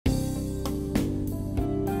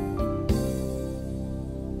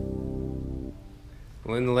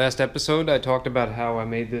Well, in the last episode, I talked about how I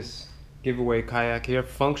made this giveaway kayak here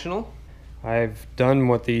functional. I've done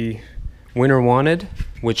what the winner wanted,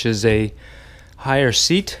 which is a higher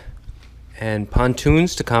seat and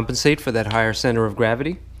pontoons to compensate for that higher center of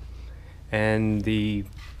gravity. And the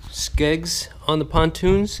skegs on the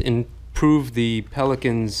pontoons improve the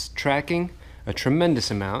Pelican's tracking a tremendous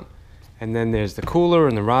amount. And then there's the cooler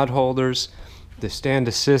and the rod holders, the stand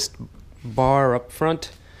assist bar up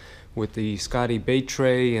front with the Scotty bait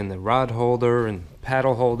tray and the rod holder and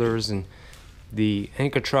paddle holders, and the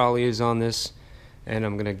anchor trolley is on this. And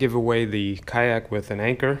I'm going to give away the kayak with an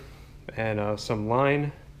anchor and some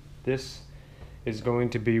line. This is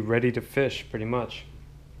going to be ready to fish pretty much.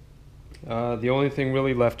 The only thing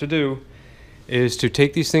really left to do is to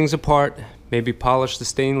take these things apart, maybe polish the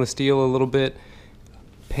stainless steel a little bit,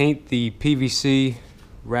 paint the PVC,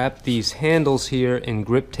 wrap these handles here in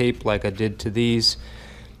grip tape like I did to these,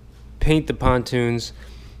 paint the pontoons,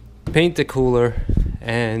 paint the cooler,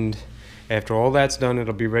 and after all that's done,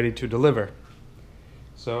 it'll be ready to deliver.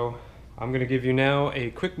 So I'm going to give you now a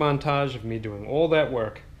quick montage of me doing all that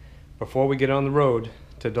work before we get on the road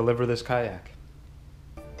to deliver this kayak.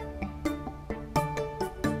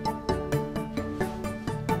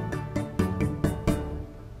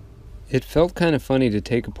 It felt kind of funny to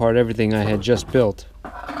take apart everything I had just built,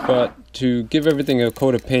 but to give everything a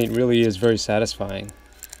coat of paint really is very satisfying.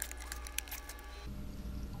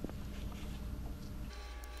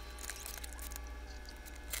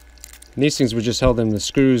 And these things were just held in the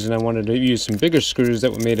screws, and I wanted to use some bigger screws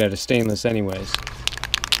that were made out of stainless anyways.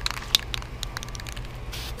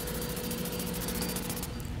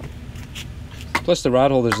 Plus the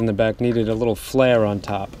rod holders in the back needed a little flare on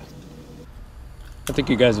top. I think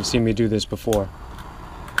you guys have seen me do this before.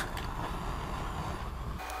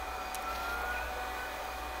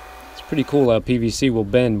 It's pretty cool how PVC will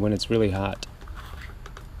bend when it's really hot.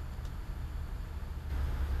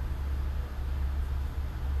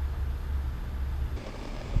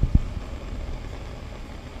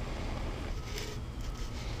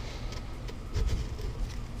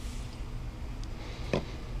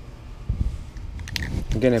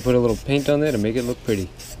 Again, I put a little paint on there to make it look pretty.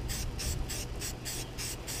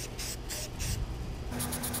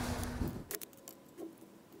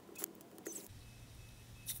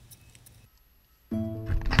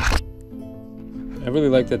 I really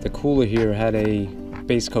like that the cooler here had a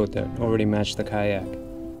base coat that already matched the kayak.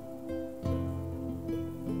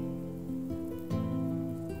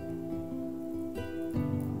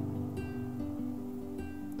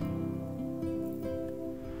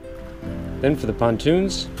 Then for the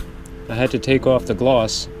pontoons, I had to take off the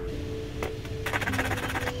gloss.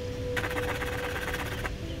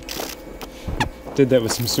 Did that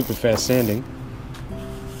with some super fast sanding.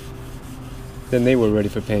 Then they were ready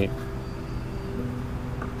for paint.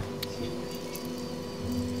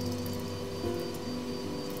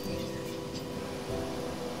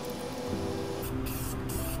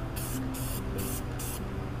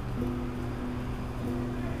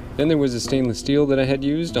 Then there was the stainless steel that I had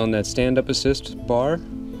used on that stand-up assist bar.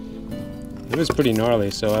 It was pretty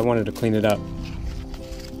gnarly, so I wanted to clean it up.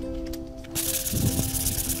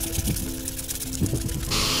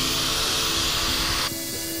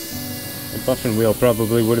 A buffing wheel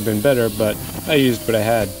probably would have been better, but I used what I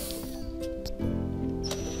had.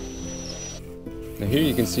 Now here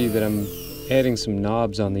you can see that I'm adding some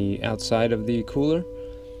knobs on the outside of the cooler,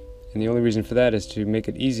 and the only reason for that is to make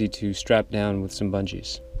it easy to strap down with some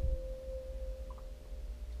bungees.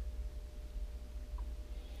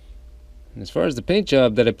 As far as the paint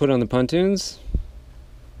job that I put on the pontoons,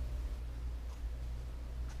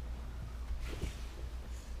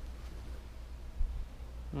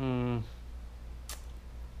 no,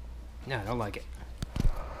 I don't like it.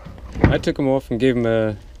 I took them off and gave them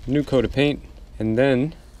a new coat of paint, and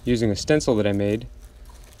then, using a stencil that I made,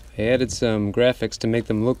 I added some graphics to make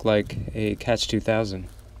them look like a Catch 2000.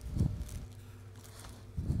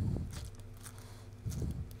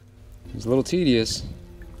 It was a little tedious,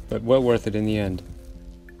 but well worth it in the end.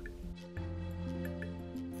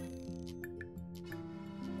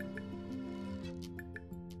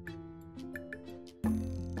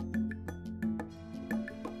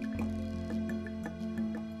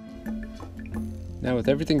 Now with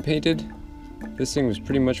everything painted, this thing was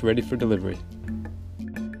pretty much ready for delivery.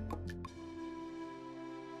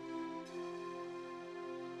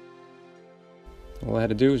 All I had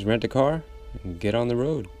to do was rent a car and get on the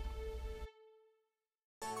road.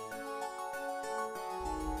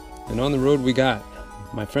 And on the road we got.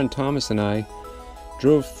 My friend Thomas and I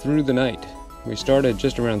drove through the night. We started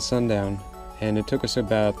just around sundown, and it took us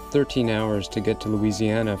about 13 hours to get to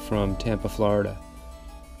Louisiana from Tampa, Florida.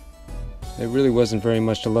 There really wasn't very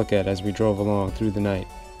much to look at as we drove along through the night,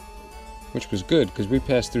 which was good because we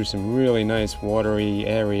passed through some really nice watery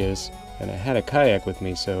areas, and I had a kayak with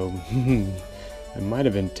me, so I might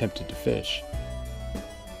have been tempted to fish.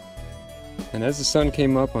 And as the sun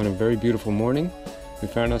came up on a very beautiful morning, we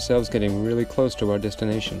found ourselves getting really close to our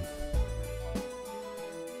destination.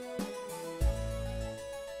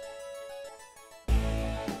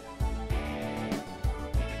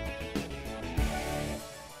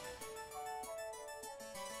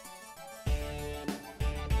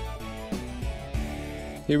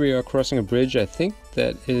 Here we are crossing a bridge, I think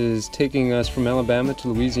that is taking us from Alabama to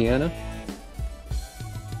Louisiana.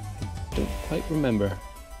 I don't quite remember.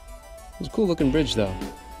 It was a cool looking bridge though.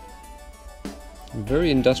 A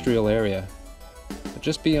very industrial area. But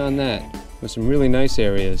just beyond that was some really nice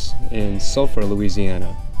areas in Sulphur,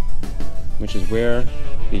 Louisiana, which is where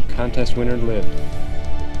the contest winner lived.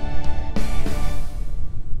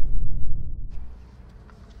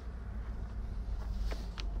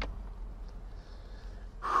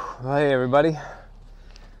 Hey everybody,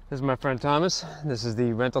 this is my friend Thomas. This is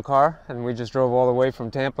the rental car, and we just drove all the way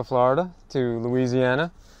from Tampa, Florida to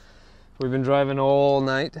Louisiana. We've been driving all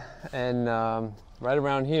night, and right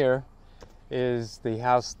around here is the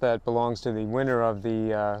house that belongs to the winner of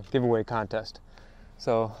the giveaway contest.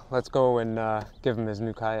 So let's go and give him his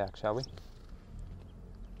new kayak, shall we?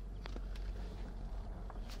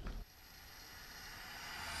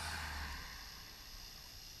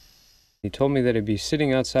 He told me that he'd be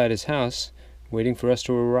sitting outside his house, waiting for us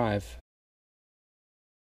to arrive.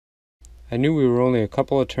 I knew we were only a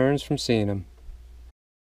couple of turns from seeing him.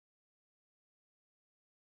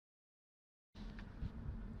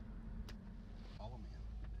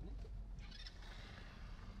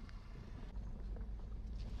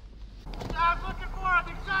 I'm looking for an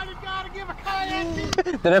excited guy to give a kayak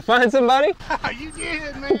to. Did I find somebody? You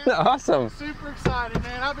did, man. Awesome. Super excited,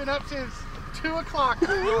 man. I've been up since 2 o'clock.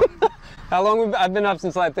 How long I've been up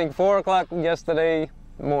since I think 4 o'clock yesterday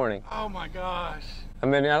morning. Oh my gosh. I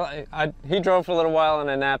mean, he drove for a little while and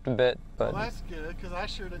I napped a bit, but Well, that's good, because I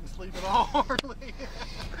sure didn't sleep at all hardly.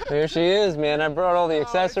 here she is, man. I brought all the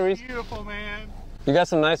accessories. It's beautiful, man. You got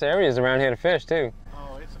some nice areas around here to fish too.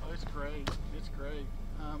 Oh, it's great. It's great.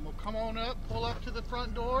 We'll come on up, pull up to the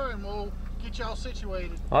front door, and we'll get y'all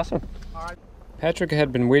situated. Awesome. All right. Patrick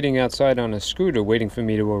had been waiting outside on a scooter waiting for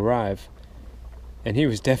me to arrive, and he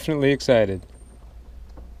was definitely excited.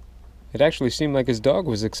 It actually seemed like his dog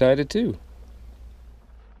was excited too.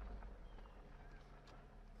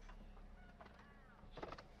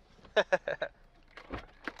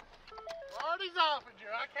 Marty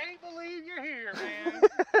Zoffinger, I can't believe you're here, man.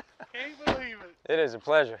 Can't believe it. It is a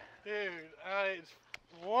pleasure. Dude, it's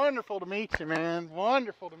wonderful to meet you, man.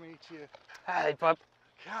 Wonderful to meet you. Hi, pup.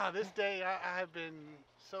 God, this day, I have been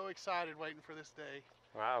so excited waiting for this day.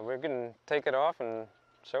 Wow, we're gonna take it off and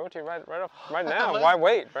show it to you right now. Why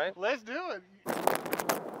wait, right? Let's do it.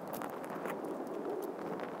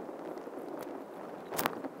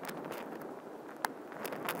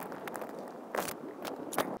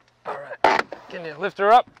 All right, can you lift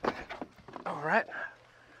her up? All right.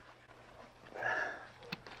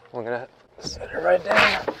 We're gonna set her right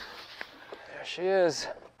down. There she is.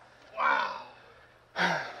 Wow.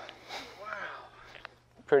 Wow.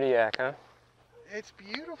 Pretty yak, huh? It's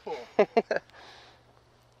beautiful. It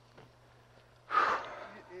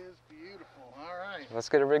is beautiful. All right. Let's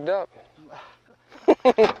get it rigged up.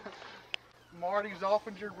 Marty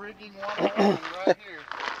Zoffinger rigging 101 right here.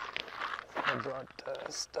 I brought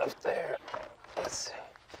stuff there. Let's see.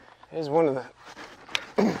 Here's one of the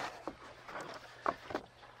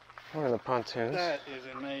pontoons. That is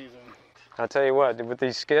amazing. I'll tell you what, with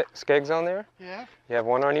these skegs on there, Yeah. you have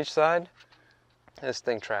one on each side. This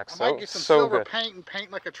thing tracks I might get some so silver good. paint and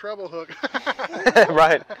paint like a treble hook.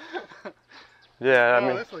 Right. Yeah, I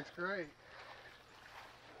mean, this looks great.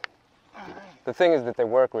 All right. the thing is that they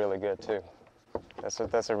work really good too.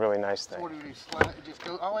 That's a really nice So thing. what do you slide? It just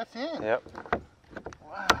goes. Oh, it's in. Yep.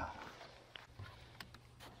 Wow.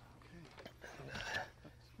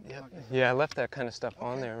 Yep. Yeah, I left that kind of stuff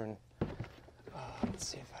on there, and let's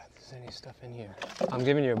see if there's any stuff in here. I'm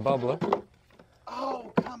giving you a bubbler.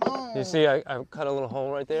 Oh, come on. You see, I cut a little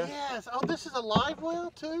hole right there. Yes. Oh, this is a live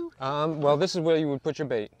well too? Well, this is where you would put your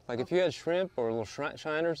bait. Like if you had shrimp or little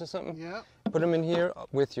shiners or something, Yep. put them in here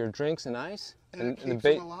with your drinks and ice, And it the keeps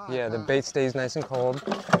bait. them alive, Yeah, the huh? bait stays nice and cold.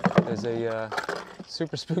 There's a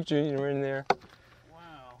Super Spook Junior in there. Wow.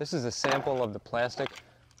 This is a sample of the plastic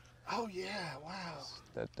Oh yeah. Wow.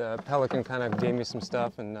 that Pelican kind of gave me some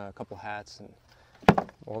stuff, and a couple hats and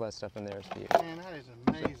all that stuff in there is for you. Man, that is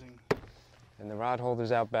amazing. And the rod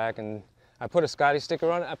holder's out back, and I put a Scotty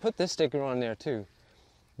sticker on it. I put this sticker on there too.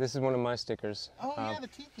 This is one of my stickers. Oh yeah, the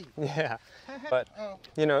tiki. Yeah, but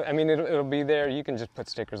you know, I mean, it'll be there. You can just put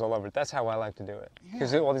stickers all over it. That's how I like to do it.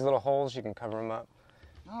 Because all these little holes, you can cover them up.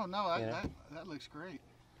 Oh no, that looks great.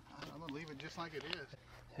 I'm gonna leave it just like it is.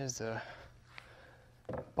 Here's the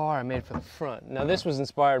bar I made for the front. Now this was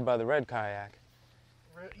inspired by the red kayak.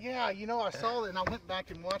 Yeah, you know, I saw it and I went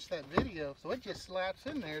back and watched that video, so it just slaps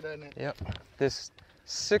in there, doesn't it? Yep. There's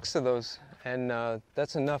 6 of those, and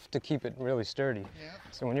that's enough to keep it really sturdy. Yeah.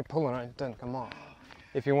 So when you're pulling on it, it doesn't come off.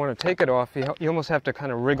 If you want to take it off, you almost have to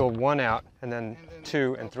kind of wriggle 1 out, and then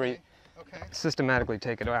 2 and 3. Okay. Systematically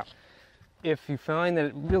take it out. If you find that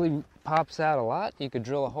it really pops out a lot, you could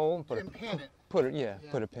drill a hole and put a pin it. Put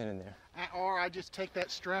a pin in there. Or I just take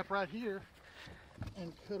that strap right here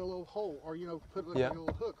and cut a little hole, or you know, put a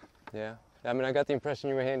little hook. Yeah. I mean, I got the impression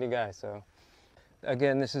you were a handy guy. So,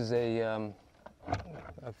 again, this is a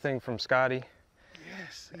thing from Scotty.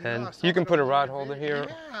 Yes. And you can put a rod holder here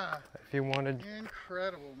if you wanted.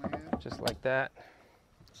 Incredible, man. Just like that,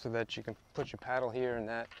 so that you can put your paddle here and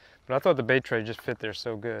that. But I thought the bait tray just fit there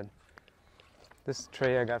so good. This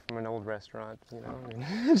tray I got from an old restaurant, you know. I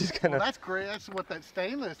mean, just kind of. Well, that's great. That's what that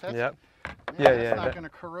stainless. That's, yep. It's not going to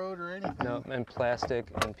corrode or anything. No, and plastic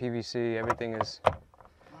and PVC, everything is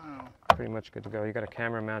pretty much good to go. You got a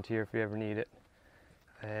camera mount here if you ever need it.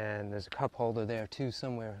 And there's a cup holder there too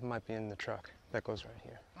somewhere. It might be in the truck. That goes right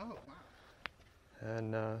here. Oh, wow.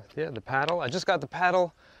 And yeah, the paddle. I just got the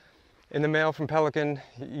paddle in the mail from Pelican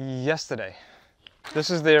yesterday.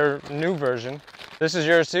 This is their new version. This is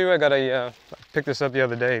yours too. I picked this up the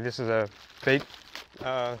other day. This is a bait.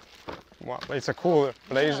 Well, it's a cooler,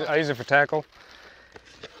 but I use it for tackle.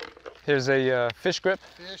 Here's a fish grip.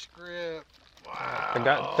 Fish grip.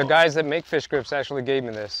 Wow. The guys that make fish grips actually gave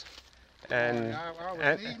me this. And I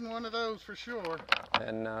was needing one of those for sure.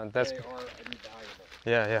 And that's. They are invaluable.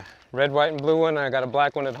 Yeah. Red, white, and blue one. I got a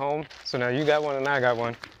black one at home. So now you got one and I got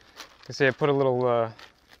one. You see, I put a little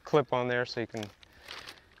clip on there so you can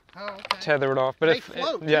tether it off. But they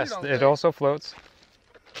float, yes, it also floats.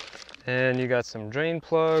 And you got some drain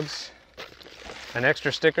plugs, an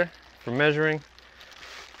extra sticker for measuring.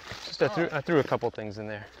 Just I threw a couple things in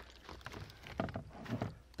there.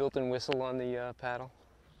 Built-in whistle on the paddle.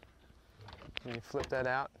 When you flip that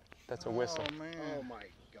out, that's a whistle. Oh man! Oh my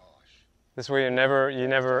gosh! This way you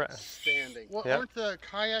never. Standing. Well, aren't the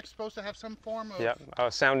kayaks supposed to have some form of? Yep,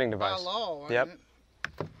 a sounding device. By law, yep.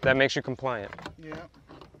 That makes you compliant. Yeah.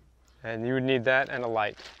 And you would need that and a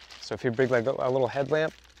light. So if you bring like a little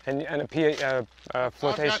headlamp and a flotation. I've got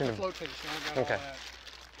the flotation. I've got all that.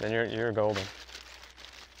 Then you're golden.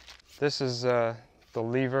 This is the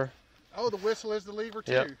lever. Oh, the whistle is the lever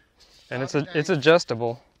too. Yep. And it's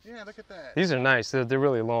adjustable. Yeah, look at that. These are nice. They're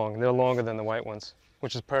really long. They're longer than the white ones,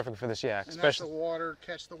 which is perfect for this yak. And especially that's the water.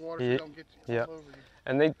 Catch the water so you don't get all over you.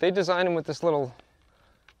 And they design them with this little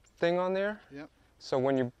thing on there. Yep. So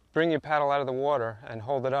when you bring your paddle out of the water and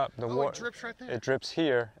hold it up, the water it drips right there. It drips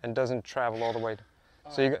here and doesn't travel all the way.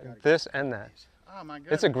 So you got this and that. Oh my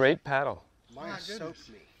goodness. It's a great paddle. Mine soaked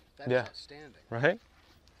me. That's outstanding. Right?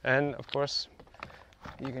 And of course,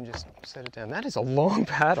 you can just set it down. That is a long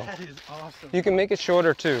paddle. That is awesome. You can make it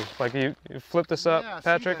shorter too. Like you flip this up,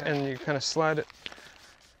 Patrick, and you kind of slide it.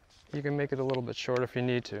 You can make it a little bit shorter if you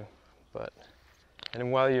need to.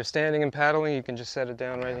 And while you're standing and paddling, you can just set it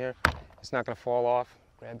down right here. It's not going to fall off.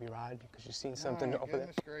 Grab your rod because you've seen something over there.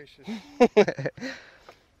 Goodness gracious.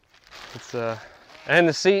 It's and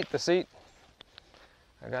the seat.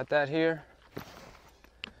 I got that here.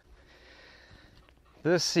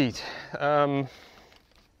 This seat.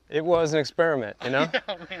 It was an experiment, you know?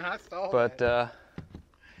 Yeah, man, I saw that.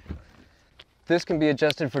 This can be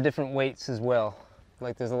adjusted for different weights as well.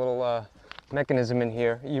 Like there's a little mechanism in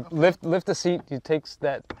here. You lift the seat, you take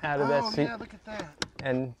that out of that seat. Oh, yeah, look at that.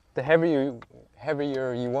 And the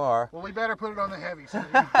heavier you are. Well, we better put it on the heavy side.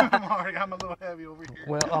 I'm a little heavy over here.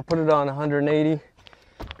 Well, I'll put it on 180.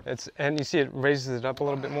 And you see it raises it up a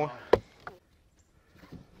little bit more.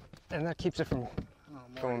 And that keeps it from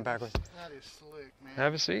going backwards. That is slick, man.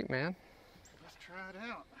 Have a seat, man. Let's try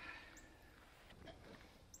it out.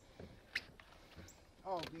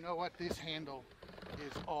 Oh, you know what? This handle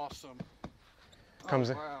is awesome.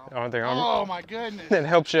 Comes in. Aren't they armored? Oh my goodness. That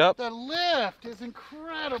helps you up. The lift is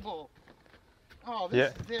incredible. Oh,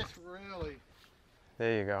 this really.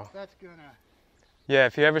 There you go. That's gonna. Yeah,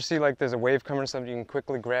 if you ever see like there's a wave coming or something, you can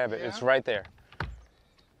quickly grab it. It's right there.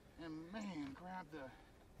 And man, grab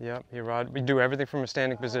the. Yep, your rod. We do everything from a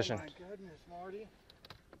standing position. Oh my goodness, Marty.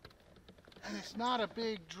 And it's not a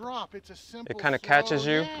big drop. It's a simple. It kind of catches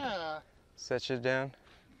you. Yeah. Sets you down.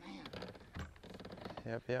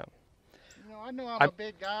 Man. Yep. I know I'm a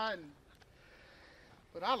big guy,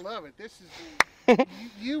 but I love it. This is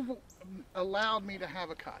you've allowed me to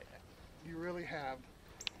have a kayak. You really have.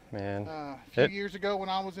 Man. A few years ago when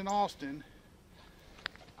I was in Austin,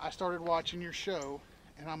 I started watching your show,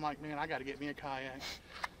 and I'm like, man, I got to get me a kayak.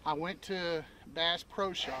 I went to Bass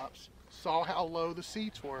Pro Shops, saw how low the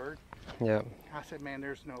seats were. Yeah. I said, man,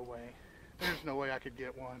 there's no way. There's no way I could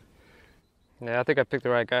get one. Yeah, I think I picked the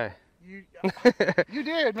right guy. You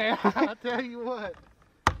did, man. I tell you what,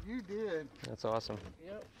 you did. That's awesome.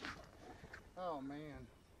 Yep. Oh, man.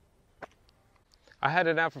 I had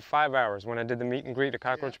it out for 5 hours when I did the meet and greet at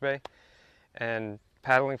Cockroach Bay, and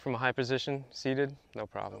paddling from a high position, seated, no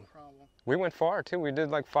problem. No problem. We went far too. We did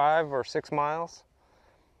like 5 or 6 miles,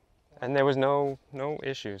 and there was no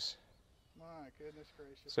issues. My goodness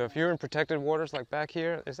gracious. So if you're in protected waters like back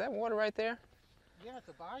here, is that water right there? Yeah, it's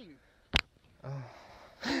a bayou. Oh.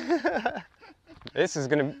 This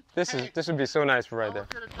would be so nice for right there. I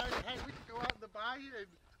was gonna tell you, hey, we could go out in the bayou, and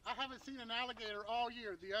I haven't seen an alligator all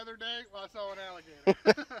year. The other day, I saw an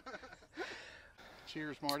alligator.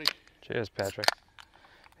 Cheers, Marty. Cheers, Patrick.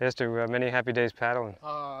 Here's to many happy days paddling.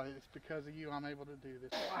 It's because of you I'm able to do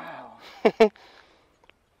this.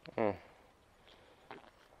 Wow.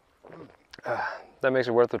 That makes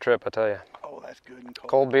it worth the trip, I tell you. Oh, that's good and cold.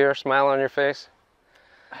 Cold beer, smile on your face.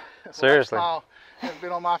 Seriously. Well, that smile has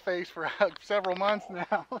been on my face for several months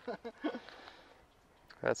now.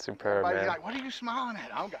 That's superb, Everybody's man. like, what are you smiling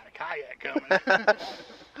at? I've got a kayak coming.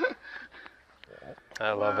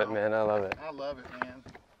 I love it, man. I love it. I love it, man.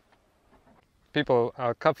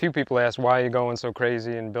 A few people ask why you're going so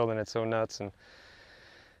crazy and building it so nuts, and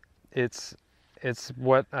it's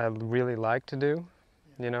what I really like to do.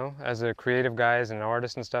 You know, as a creative guy, as an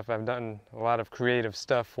artist and stuff, I've done a lot of creative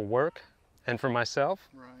stuff for work and for myself.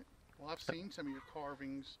 Right. Well, I've seen some of your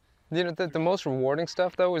carvings. You know, the most rewarding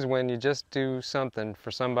stuff though is when you just do something for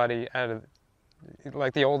somebody out of,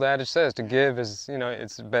 like the old adage says, to give is, you know,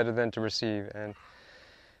 it's better than to receive. And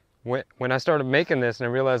when I started making this and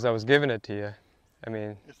I realized I was giving it to you, I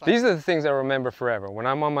mean, these are the things I remember forever. When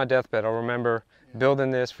I'm on my deathbed, I'll remember building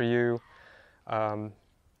this for you,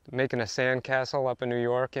 making a sand castle up in New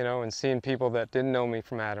York, you know, and seeing people that didn't know me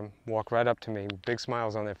from Adam walk right up to me with big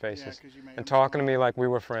smiles on their faces and talking to me like we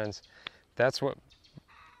were friends. That's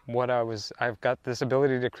I've got this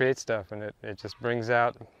ability to create stuff, and it just brings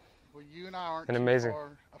out well, you and I aren't an too amazing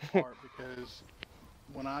far apart because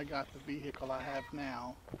when I got the vehicle I have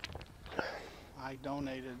now, I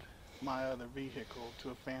donated my other vehicle to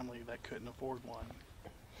a family that couldn't afford one.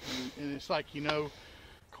 And it's like, you know,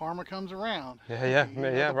 karma comes around. Yeah,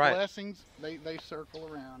 the right. Blessings, they circle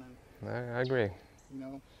around, and I agree. you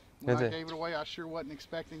know, when I gave it away, I sure wasn't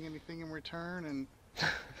expecting anything in return, and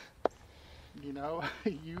you know,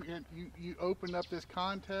 you opened up this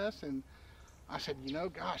contest, and I said, you know,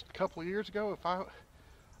 gosh, a couple of years ago, if I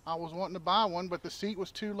was wanting to buy one, but the seat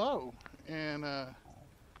was too low, and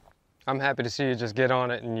I'm happy to see you just get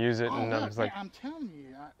on it and use it, and I was like, I'm telling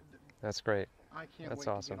you, that's great. I can't That's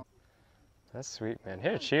wait awesome. to get on. That's sweet, man.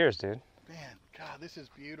 Here, cheers, dude. Man, God, this is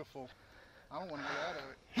beautiful. I don't want to get out of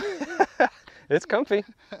it. It's comfy.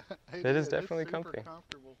 It is definitely it's super comfy.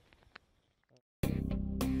 Comfortable.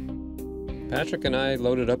 Patrick and I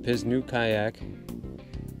loaded up his new kayak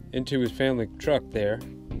into his family truck there,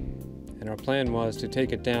 and our plan was to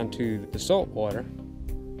take it down to the salt water.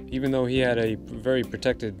 Even though he had a very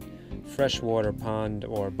protected freshwater pond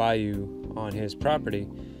or bayou on his property,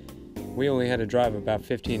 we only had to drive about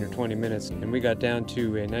 15 or 20 minutes, and we got down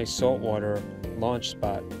to a nice saltwater launch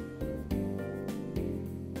spot.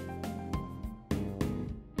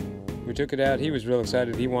 We took it out. He was real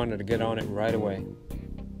excited. He wanted to get on it right away.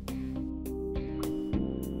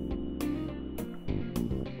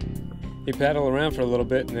 He paddled around for a little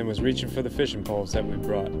bit and then was reaching for the fishing poles that we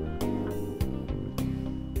brought.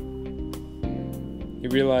 He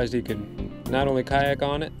realized he could not only kayak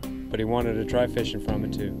on it, but he wanted to try fishing from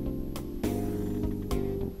it too.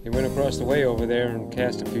 He went across the way over there and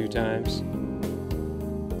cast a few times.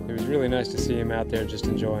 It was really nice to see him out there just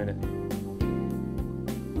enjoying it.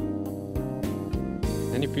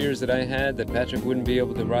 Any fears that I had that Patrick wouldn't be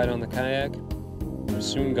able to ride on the kayak were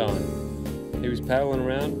soon gone. He was paddling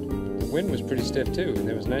around. The wind was pretty stiff too, and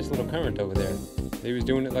there was a nice little current over there. He was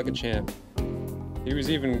doing it like a champ. He was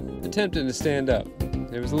even attempting to stand up.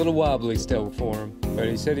 It was a little wobbly still for him, but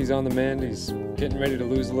he said he's on the mend. He's getting ready to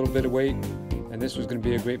lose a little bit of weight, and this was going to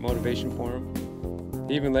be a great motivation for him.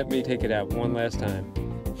 He even let me take it out one last time.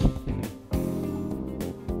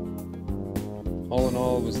 All in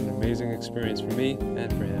all, it was an amazing experience for me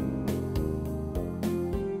and for him.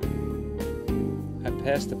 I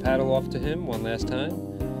passed the paddle off to him one last time,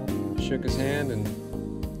 shook his hand, and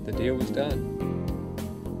the deal was done.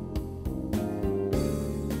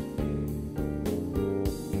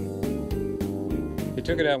 He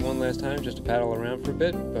took it out one last time just to paddle around for a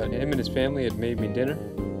bit, but him and his family had made me dinner,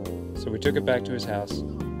 so we took it back to his house.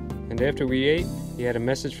 And after we ate, he had a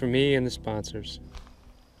message for me and the sponsors.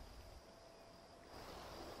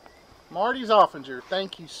 Marty Zoffinger,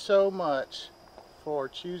 thank you so much for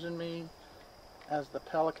choosing me as the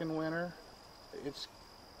Pelican winner. It's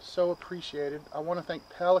so appreciated. I want to thank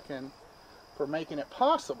Pelican for making it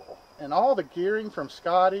possible, and all the gearing from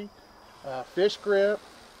Scotty, Fish Grip.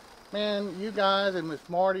 Man, you guys, and with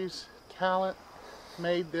Marty's talent,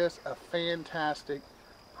 made this a fantastic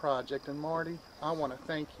project. And Marty, I want to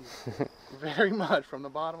thank you very much from the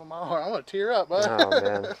bottom of my heart. I want to tear up, bud. Oh,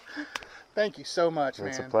 man. Thank you so much, man.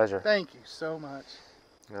 It's a pleasure. Thank you so much.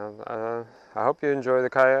 I hope you enjoy the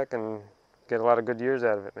kayak and get a lot of good years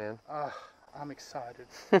out of it, man. I'm excited.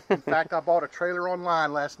 In fact, I bought a trailer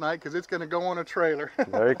online last night because it's going to go on a trailer.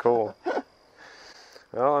 Very cool.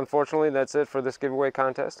 Well, unfortunately, that's it for this giveaway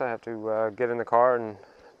contest. I have to get in the car and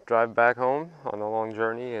drive back home on a long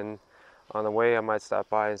journey, and on the way I might stop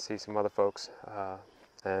by and see some other folks,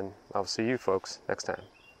 and I'll see you folks next time.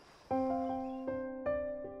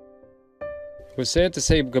 It was sad to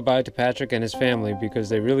say goodbye to Patrick and his family because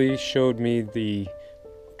they really showed me the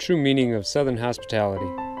true meaning of Southern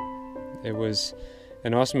hospitality. It was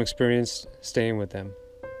an awesome experience staying with them.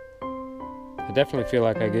 I definitely feel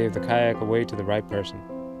like I gave the kayak away to the right person.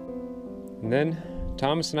 And then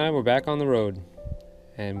Thomas and I were back on the road,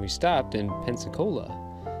 and we stopped in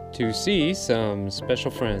Pensacola to see some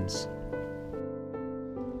special friends.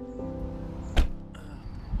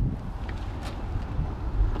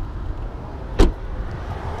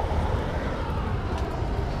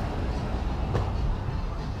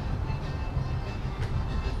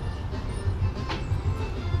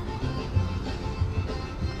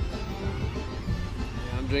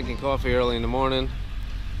 Drinking coffee early in the morning,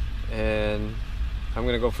 and I'm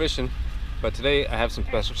gonna go fishing, but today I have some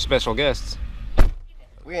special guests.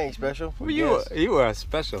 We ain't special. Well, you are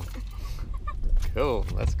special. Cool,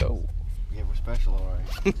 let's go. Yeah, we're special, all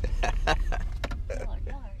right.